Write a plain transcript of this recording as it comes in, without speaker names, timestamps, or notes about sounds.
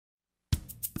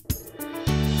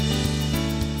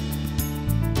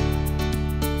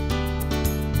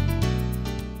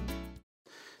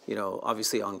you know,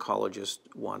 obviously oncologists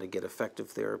want to get effective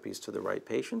therapies to the right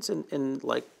patients, and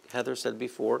like Heather said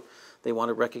before, they want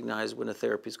to recognize when a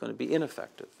therapy is going to be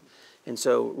ineffective. And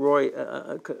so, Roy,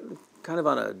 kind of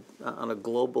on a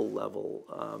global level,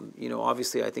 you know,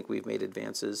 obviously I think we've made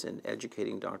advances in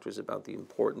educating doctors about the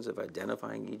importance of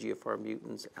identifying EGFR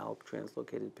mutants, ALK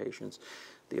translocated patients.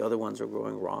 The other ones are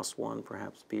growing, ROS1,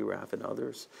 perhaps BRAF, and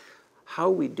others. How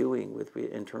are we doing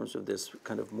in terms of this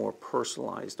kind of more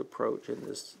personalized approach in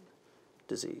this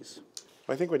disease?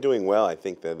 Well, I think we're doing well. I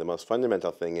think the most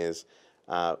fundamental thing is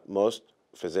most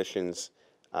physicians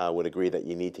would agree that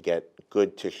you need to get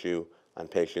good tissue on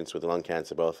patients with lung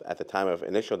cancer, both at the time of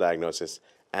initial diagnosis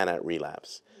and at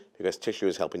relapse, because tissue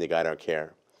is helping to guide our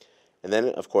care. And then,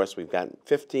 of course, we've got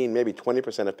 15, maybe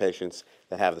 20% of patients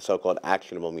that have the so-called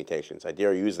actionable mutations. I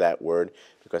dare use that word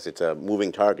because it's a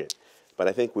moving target. But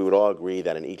I think we would all agree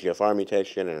that an EGFR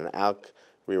mutation and an ALK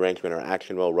rearrangement are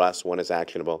actionable, ROS1 is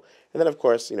actionable. And then, of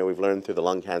course, you know, we've learned through the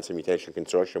Lung Cancer Mutation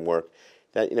Consortium work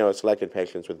that, you know, selected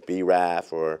patients with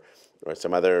BRAF or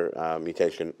some other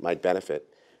mutation might benefit.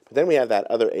 But then we have that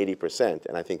other 80%,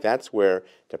 and I think that's where,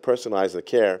 to personalize the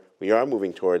care, we are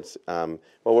moving towards, well,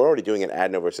 we're already doing it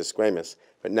adeno versus squamous,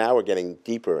 but now we're getting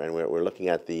deeper, and we're looking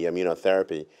at the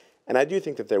immunotherapy. And I do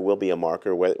think that there will be a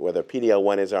marker, whether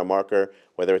PD-L1 is our marker,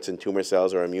 whether it's in tumor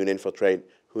cells or immune infiltrate,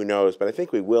 who knows? But I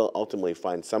think we will ultimately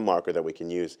find some marker that we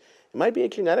can use. It might be a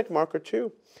genetic marker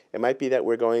too. It might be that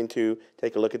we're going to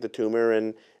take a look at the tumor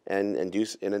and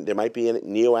there might be a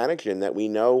neoantigen that we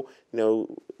know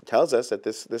tells us that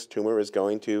this tumor is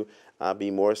going to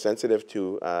be more sensitive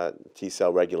to T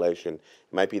cell regulation.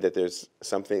 It might be that there's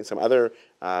some other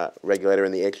regulator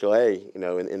in the HLA,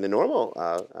 in the normal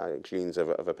genes of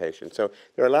a patient. So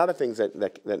there are a lot of things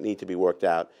that need to be worked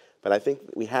out. But I think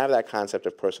we have that concept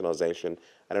of personalization.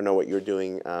 I don't know what you're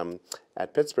doing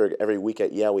at Pittsburgh. Every week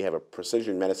at Yale, we have a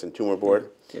precision medicine tumor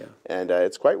board. Yeah. And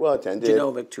it's quite well attended.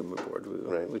 Genomic tumor board,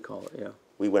 we call it, yeah.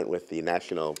 We went with the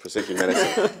National Precision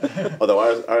Medicine, although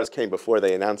ours came before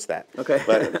they announced that. Okay.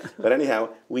 But anyhow,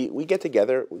 we get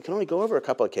together. We can only go over a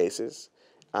couple of cases.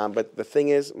 But the thing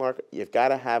is, Mark, you've got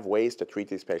to have ways to treat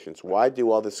these patients. Why do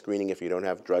all this screening if you don't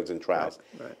have drugs and trials?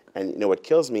 Right. And what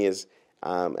kills me is,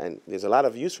 and there's a lot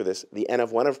of use for this, the N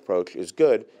of 1 approach is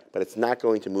good, but it's not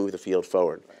going to move the field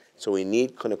forward. So we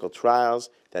need clinical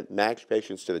trials that match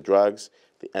patients to the drugs.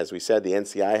 As we said, the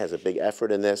NCI has a big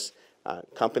effort in this.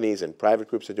 Companies and private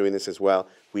groups are doing this as well.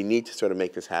 We need to sort of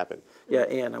make this happen. Yeah,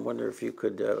 Ann, I wonder if you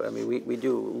could, we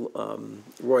do,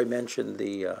 Roy mentioned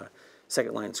the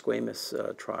second-line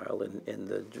squamous trial and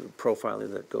the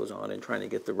profiling that goes on and trying to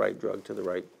get the right drug to the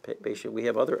right patient. We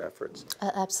have other efforts.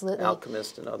 Absolutely.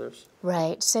 Alchemist and others.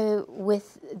 Right. So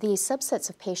with the subsets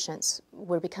of patients,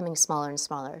 we're becoming smaller and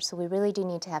smaller. So we really do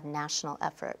need to have national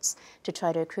efforts to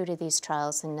try to accrue to these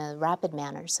trials in a rapid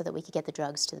manner so that we can get the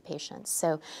drugs to the patients.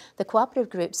 So the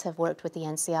cooperative groups have worked with the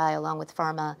NCI along with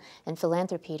pharma and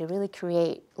philanthropy to really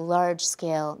create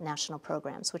large-scale national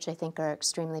programs, which I think are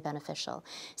extremely beneficial.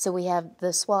 So we have the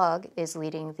SWOG is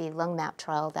leading the lung map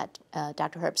trial that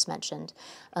Dr. Herbst mentioned.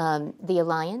 The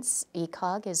Alliance,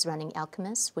 ECOG, is running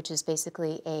Alchemist, which is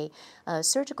basically a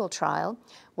surgical trial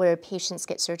where patients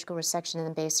get surgical resection and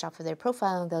then based off of their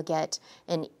profile, they'll get,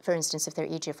 for instance, if they're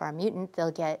EGFR mutant, they'll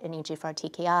get an EGFR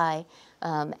TKI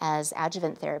as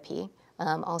adjuvant therapy.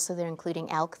 Also, they're including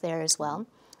ALK there as well.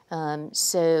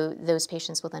 So those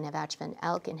patients will then have adjuvant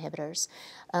ALK inhibitors.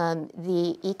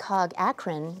 The ECOG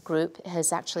Akron group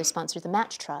has actually sponsored the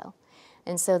MATCH trial.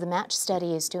 And so the MATCH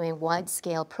study is doing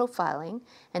wide-scale profiling,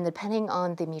 and depending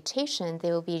on the mutation,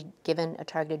 they will be given a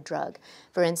targeted drug.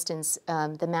 For instance,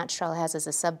 the MATCH trial has as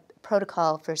a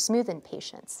sub-protocol for smoothened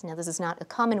patients. Now, this is not a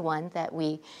common one that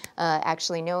we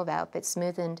actually know about, but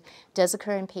smoothened does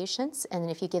occur in patients,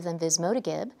 and if you give them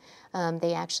vismodegib,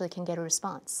 they actually can get a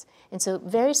response. And so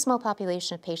very small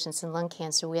population of patients in lung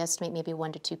cancer, we estimate maybe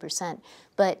 1% to 2%,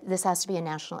 but this has to be a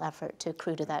national effort to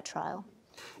accrue to that trial.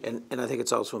 And I think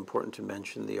it's also important to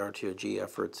mention the RTOG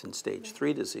efforts in stage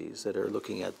 3 disease that are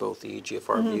looking at both the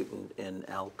EGFR mutant and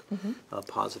ALK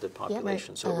positive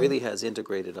population. So it really has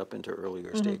integrated up into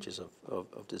earlier stages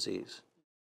of disease.